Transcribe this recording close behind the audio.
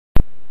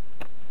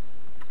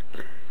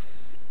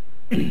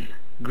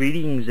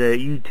Greetings,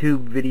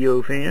 YouTube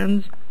video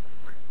fans.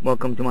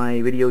 Welcome to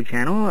my video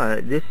channel.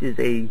 This is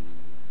a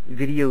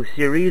video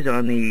series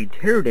on the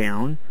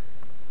teardown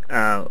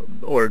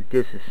or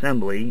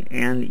disassembly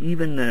and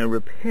even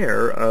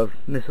repair of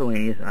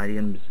miscellaneous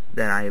items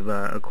that I've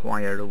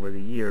acquired over the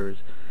years.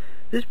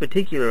 This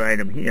particular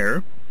item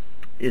here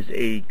is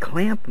a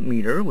clamp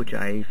meter, which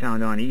I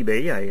found on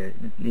eBay. I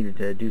needed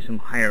to do some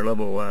higher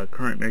level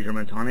current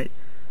measurements on it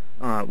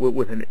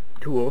with a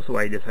tool, so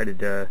I decided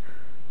to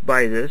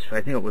buy this.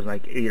 I think it was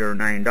like $8 or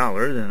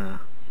 $9, and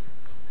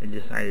I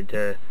decided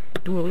to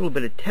do a little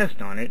bit of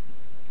test on it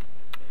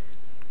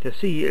to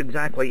see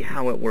exactly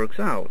how it works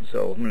out.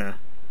 So I'm gonna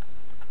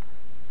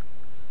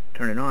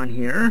turn it on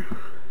here.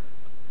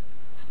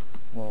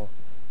 We'll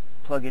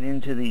plug it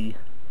into the,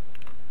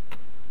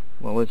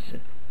 well, let's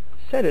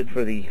set it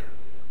for the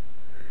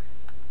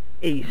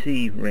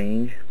AC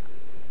range.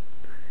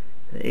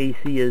 The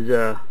AC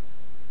is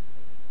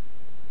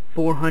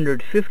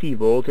 450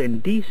 volts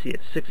and DC at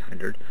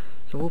 600,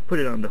 so we'll put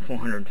it on the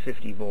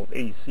 450 volt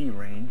AC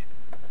range.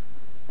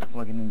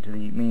 Plug it into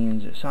the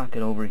mains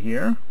socket over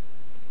here,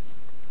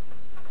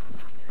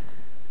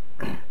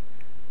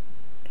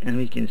 and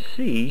we can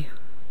see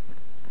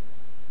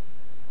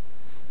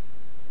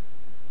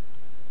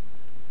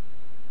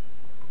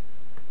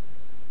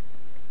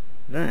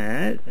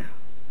that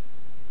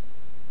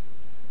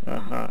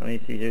let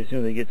me see here, as soon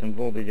as I get some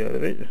voltage out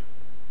of it.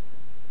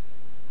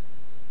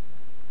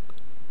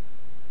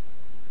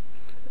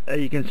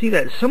 You can see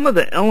that some of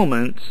the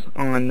elements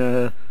on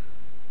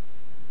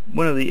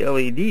one of the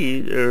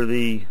LEDs, or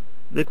the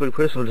liquid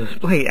crystal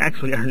display,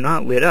 actually are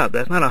not lit up.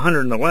 That's not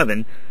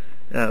 111.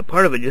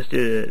 Part of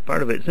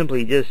it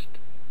simply just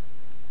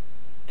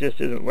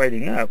isn't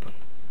lighting up.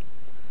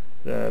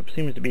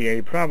 Seems to be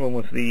a problem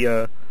with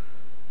the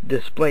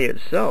display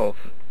itself.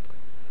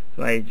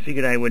 So I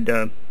figured I would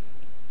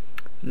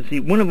see,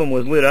 one of them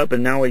was lit up,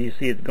 and now you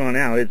see it's gone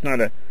out. It's not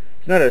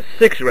a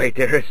 6 right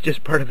there. It's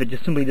just part of it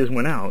simply just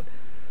went out.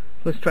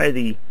 Let's try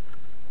the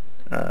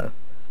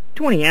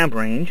 20 amp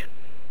range.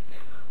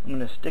 I'm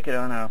going to stick it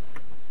on a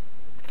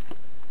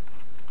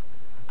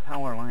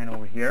power line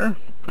over here.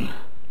 See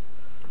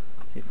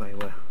if I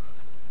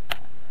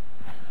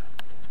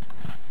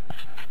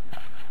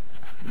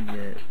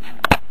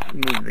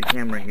move the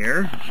camera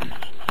here.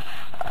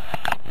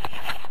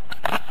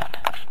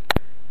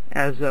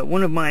 As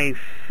one of my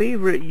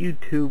favorite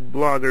YouTube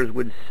bloggers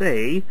would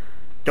say,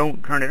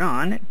 don't turn it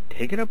on,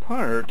 take it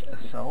apart.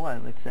 So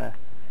let's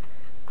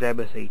grab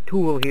us a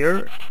tool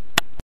here.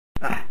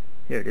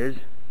 Here it is.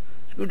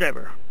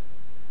 Screwdriver.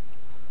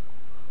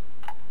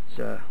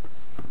 Let's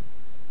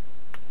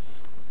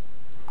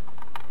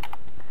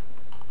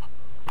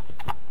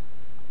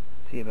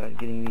see about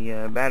getting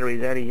the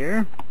batteries out of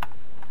here.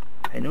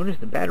 I noticed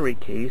the battery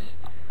case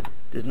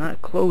does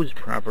not close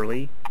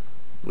properly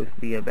with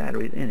the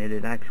batteries in it.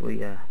 It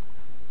actually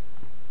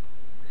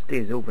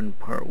stays open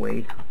part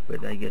way,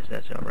 but I guess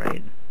that's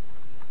alright.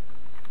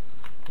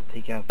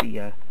 Take out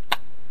the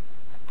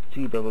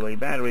 2 AA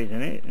batteries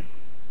in it.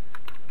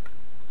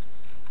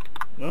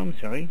 Oh, I'm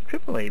sorry,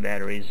 AAA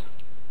batteries.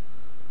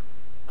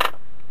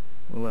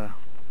 We'll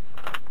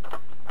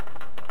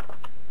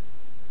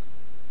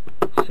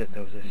set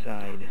those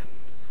aside.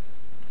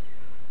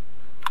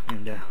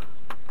 And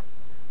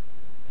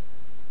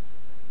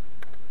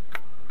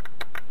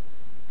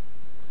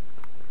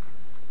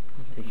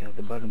take out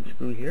the bottom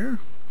screw here.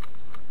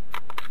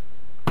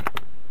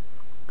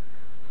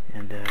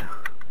 And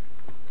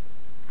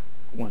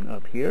one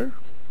up here.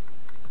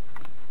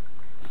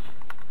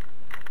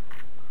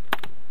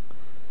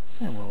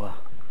 And we'll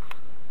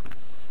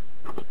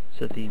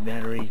set the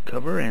battery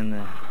cover and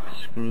the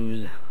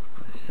screws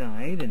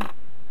aside, and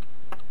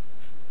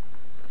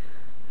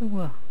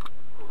we'll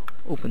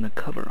open the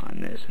cover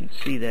on this and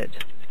see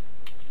that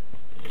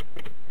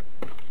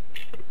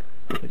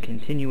the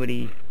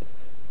continuity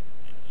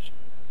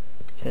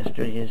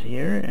tester is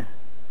here.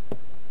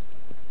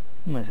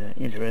 That's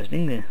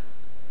interesting. The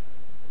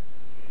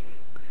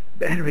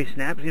battery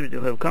snap seems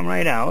to have come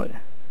right out.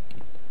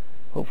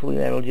 Hopefully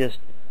that'll just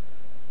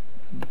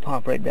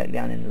pop right back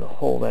down into the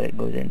hole that it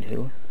goes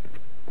into.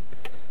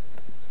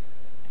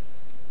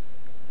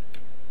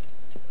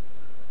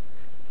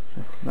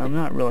 I'm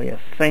not really a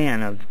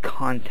fan of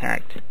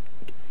contact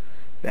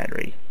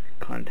battery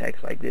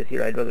contacts like this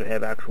here. I'd rather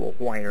have actual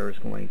wires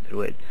going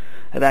through it.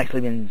 I've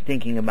actually been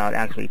thinking about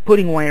actually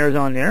putting wires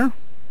on there.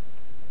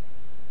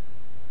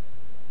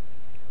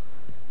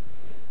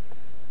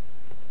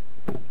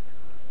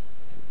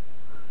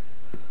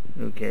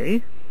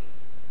 Okay.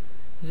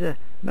 There's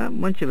not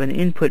much of an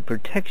input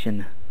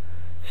protection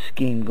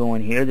scheme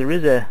going here. There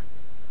is a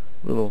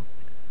little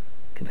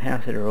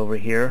capacitor over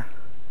here,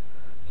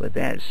 but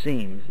that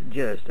seems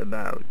just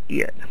about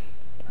it.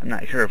 I'm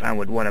not sure if I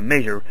would want to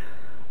measure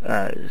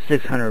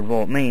 600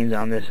 volt mains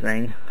on this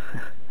thing.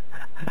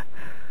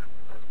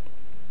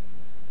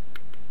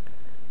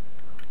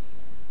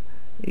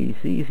 You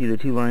see the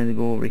 2 lines that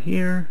go over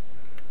here,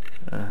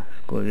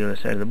 go to the other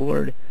side of the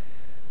board.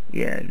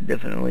 Yeah,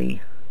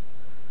 definitely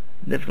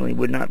Definitely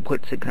would not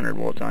put 600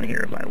 volts on here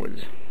if I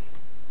was.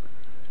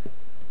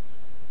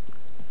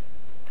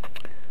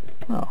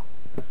 Well,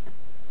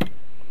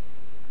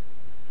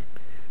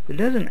 there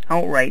doesn't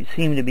outright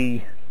seem to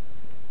be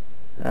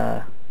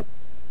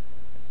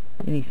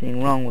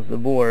anything wrong with the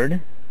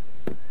board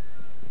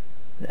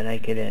that I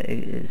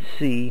could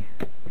see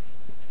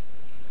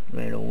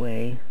right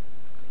away.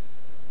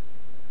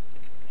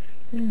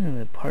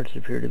 And the parts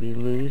appear to be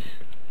loose.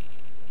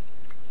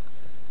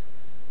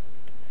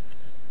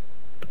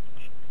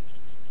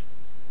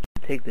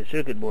 Take the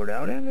circuit board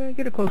out and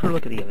get a closer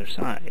look at the other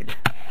side.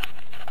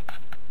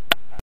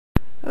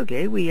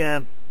 Okay, we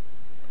have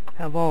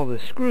all the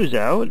screws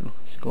out.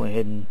 Let's go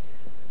ahead and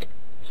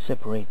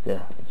separate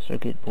the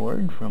circuit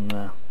board from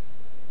the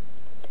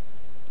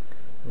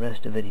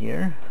rest of it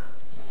here.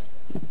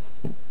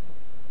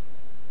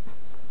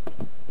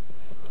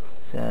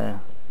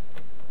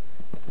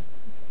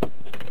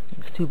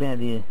 It's too bad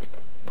the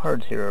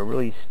parts here are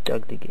really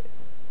stuck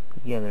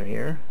together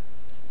here.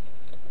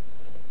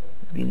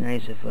 It'd be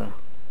nice if okay,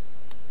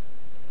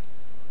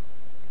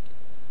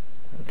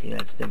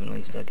 that's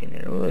definitely stuck in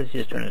there. Well, let's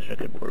just turn the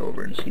circuit board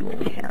over and see what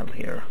we have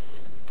here.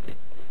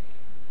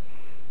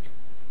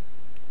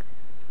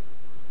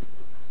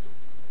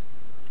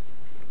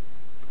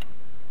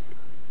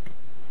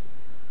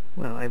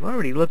 Well, I've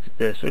already looked at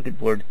the circuit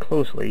board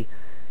closely,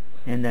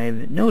 and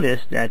I've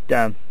noticed that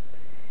the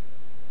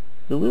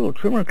little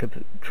trimmer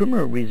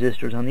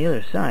resistors on the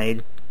other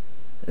side,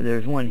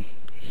 there's one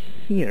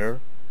here,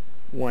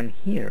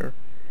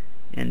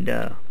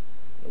 and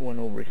one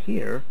over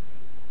here,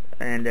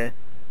 and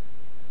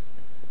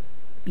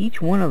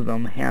each one of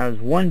them has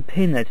one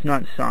pin that's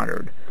not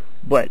soldered,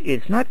 but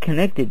it's not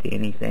connected to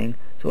anything,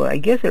 so I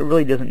guess it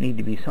really doesn't need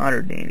to be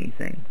soldered to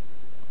anything.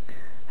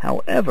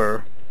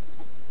 However,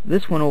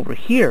 this one over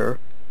here,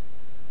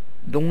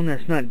 the one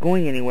that's not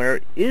going anywhere,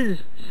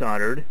 is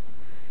soldered,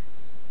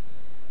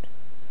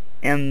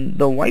 and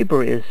the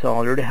wiper is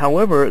soldered.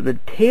 However, the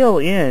tail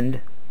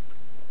end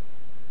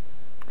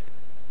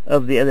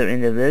of the other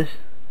end of this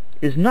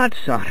is not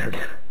soldered.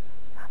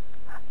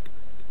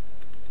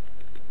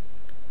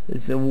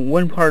 It's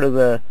one part of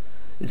the,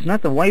 it's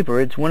not the wiper,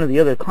 it's one of the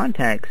other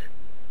contacts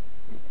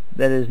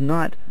that is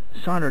not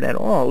soldered at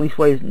all, at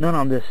least none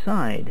on this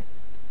side.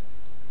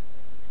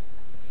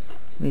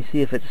 Let me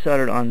see if it's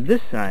soldered on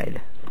this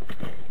side.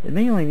 It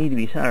may only need to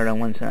be soldered on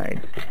one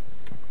side.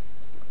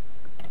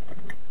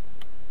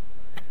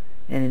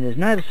 And it is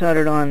not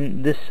soldered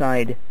on this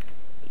side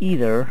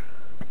either.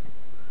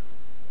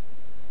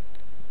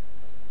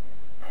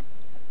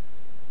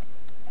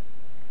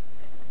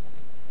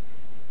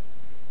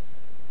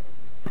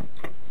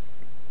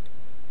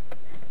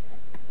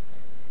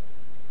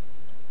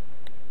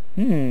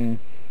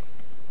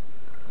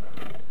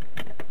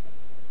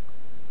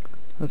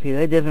 Okay,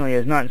 that definitely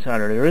is not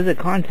soldered. There is a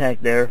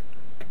contact there,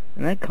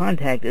 and that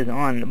contact is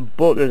on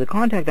both. There's a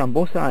contact on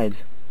both sides.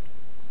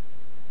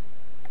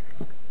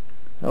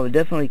 I would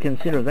definitely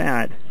consider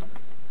that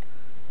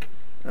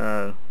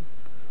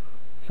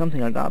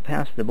something I got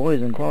past the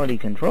boys in quality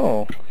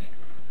control.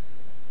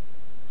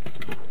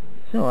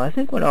 So I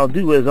think what I'll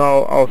do is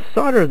I'll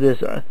solder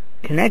this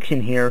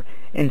connection here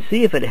and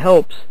see if it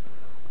helps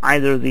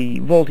either the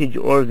voltage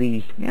or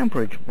the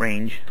amperage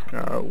range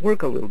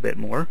work a little bit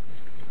more.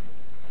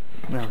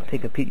 Now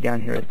take a peek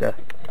down here at the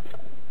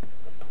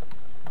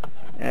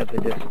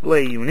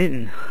display unit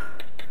and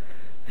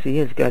see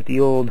it's got the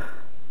old,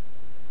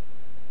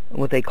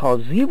 what they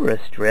call zebra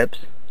strips,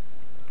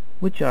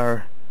 which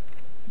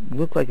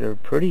look like they're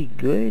pretty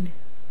good.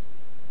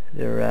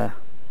 They're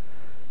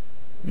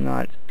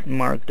not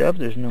marked up.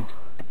 There's no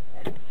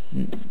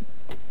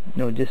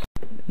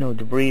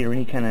debris or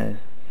any kind of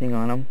thing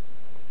on them.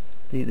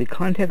 The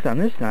contacts on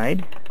this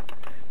side,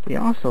 they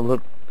also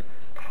look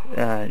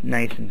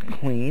nice and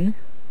clean.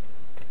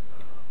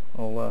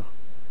 I'll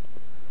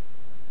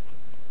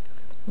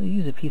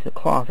use a piece of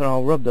cloth and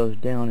I'll rub those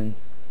down and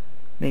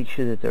make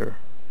sure that they're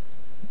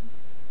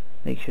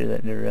nice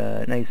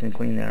and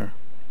clean there.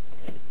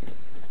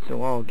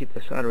 So I'll get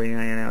the soldering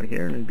iron out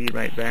here and be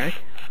right back.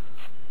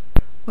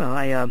 Well,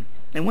 I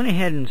went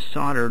ahead and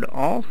soldered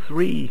all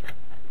three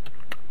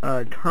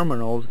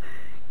terminals.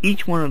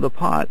 Each one of the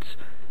pots,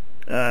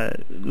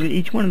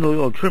 each one of the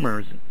little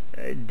trimmers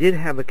did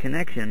have a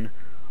connection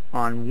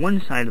on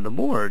one side of the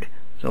board.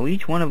 So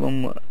each one of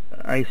them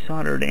I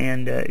soldered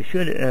and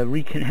should have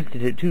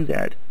reconnected it to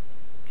that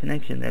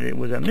connection that it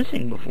was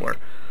missing before.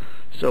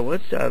 So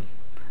let's,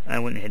 I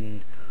went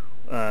ahead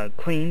and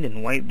cleaned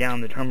and wiped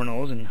down the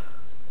terminals, and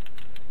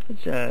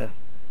let's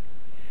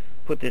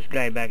put this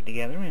guy back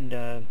together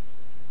and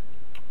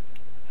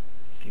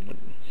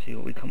see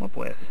what we come up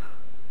with.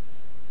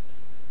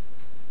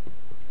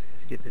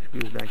 Let's get the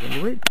screws back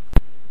into it.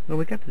 Well,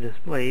 we got the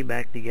display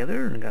back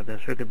together and got the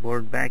circuit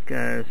board back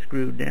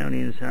screwed down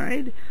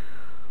inside.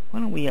 Why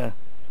don't we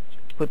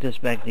put this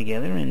back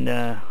together and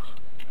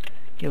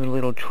give it a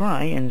little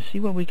try and see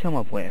what we come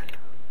up with.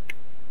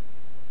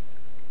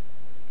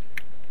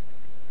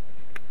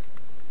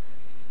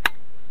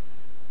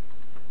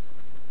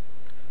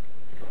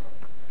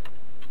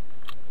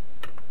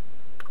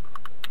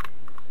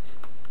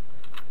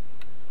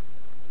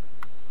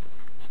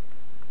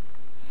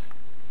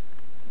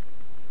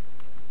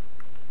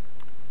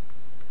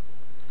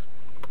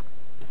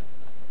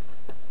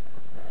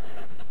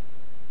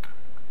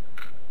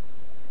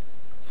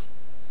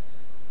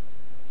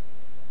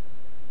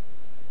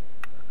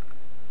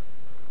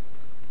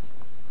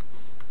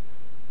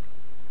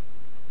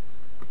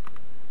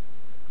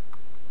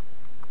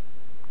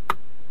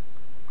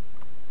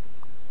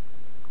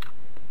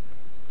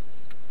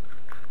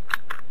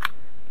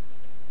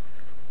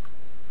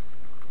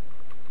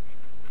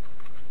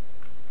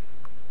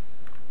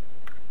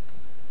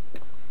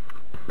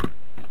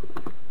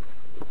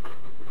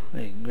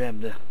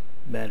 grab the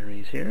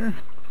batteries here.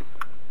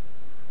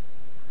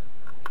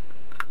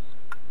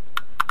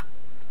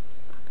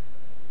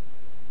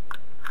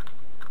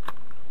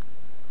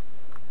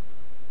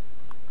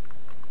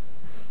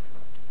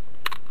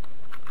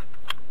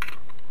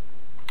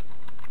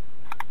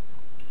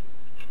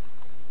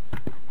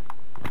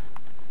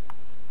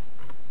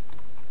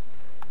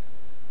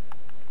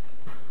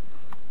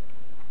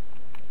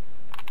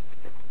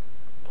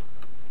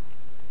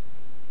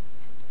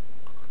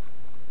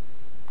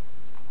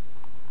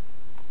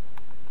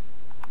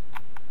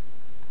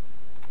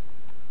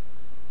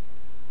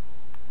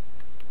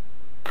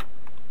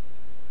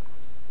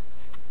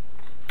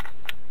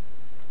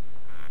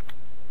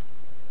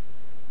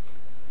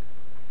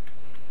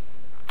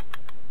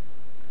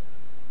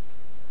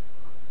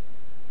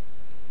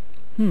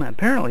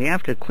 Apparently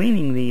after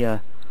cleaning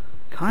the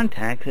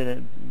contacts,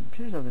 it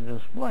appears that the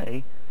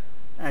display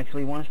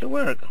actually wants to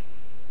work.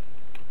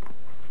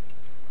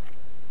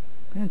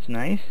 That's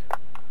nice.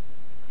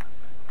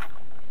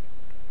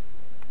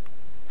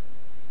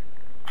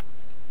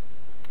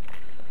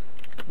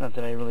 Not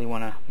that I really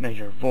want to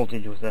measure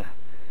voltage with a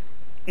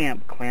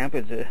amp clamp.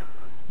 It's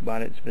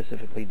bought it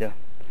specifically to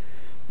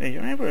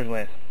measure amperes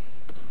with.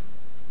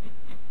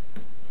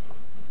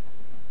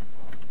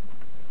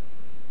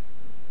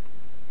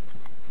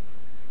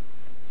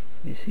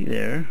 You see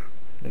there,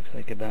 looks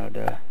like about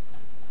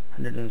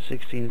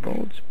 116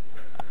 volts.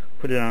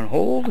 Put it on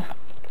hold.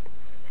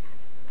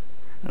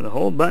 Now the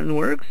hold button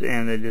works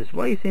and the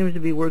display seems to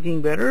be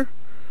working better.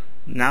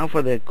 Now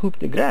for the coup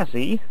de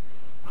grace,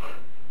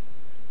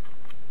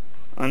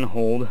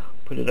 unhold,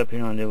 put it up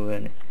here onto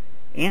an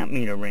amp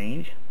meter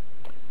range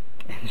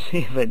and see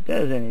if it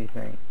does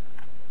anything.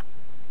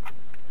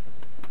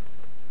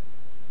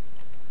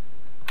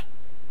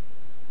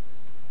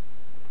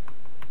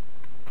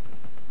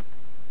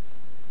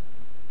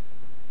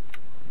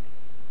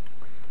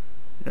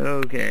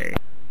 Okay,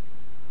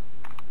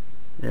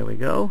 there we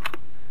go,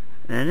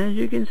 and as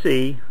you can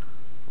see,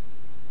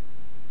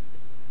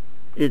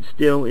 it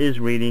still is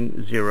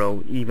reading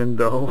 0, even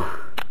though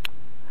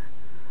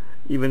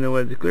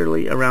it's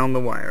clearly around the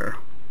wire.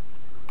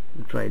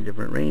 We'll try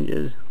different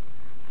ranges.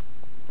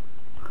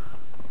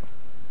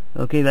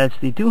 Okay, that's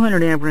the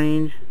 200 amp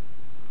range,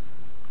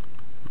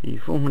 the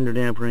 400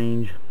 amp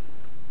range,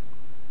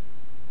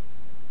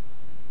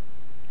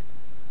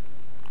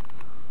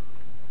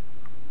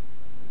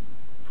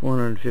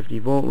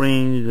 .450 volt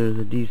range, there's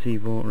a DC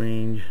volt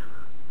range,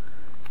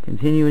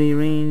 continuity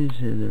range,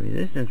 there's the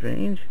resistance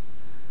range,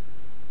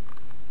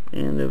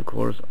 and of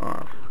course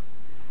off.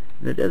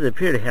 And it does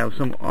appear to have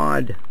some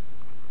odd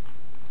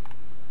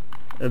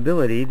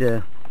ability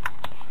to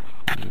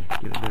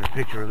give a better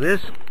picture of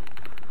this.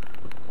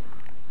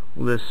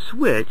 The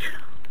switch,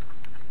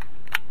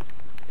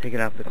 take it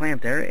off the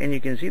clamp there, and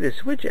you can see the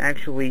switch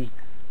actually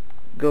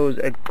goes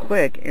a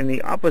click in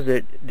the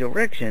opposite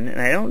direction, and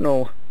I don't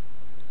know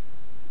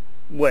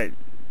what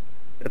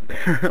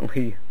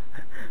apparently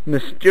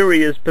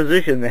mysterious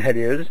position that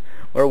is,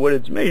 or what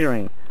it's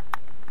measuring.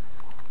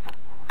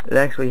 It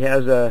actually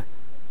has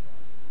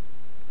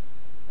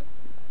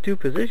two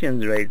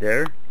positions right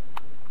there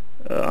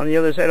on the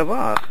other side of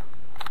off.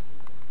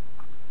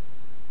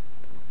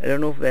 I don't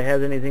know if that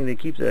has anything that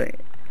keeps the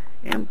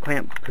amp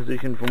clamp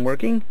position from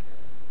working,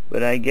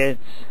 but I guess,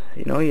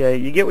 you know,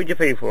 you get what you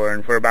pay for,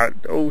 and for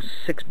about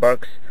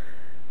 $6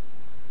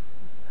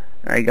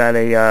 I got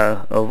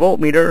a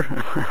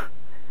voltmeter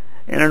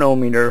and an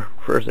ohmmeter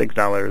for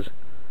 $6.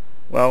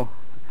 Well,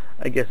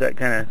 I guess that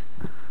kind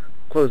of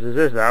closes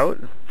this out.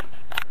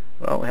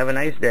 Well, have a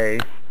nice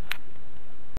day.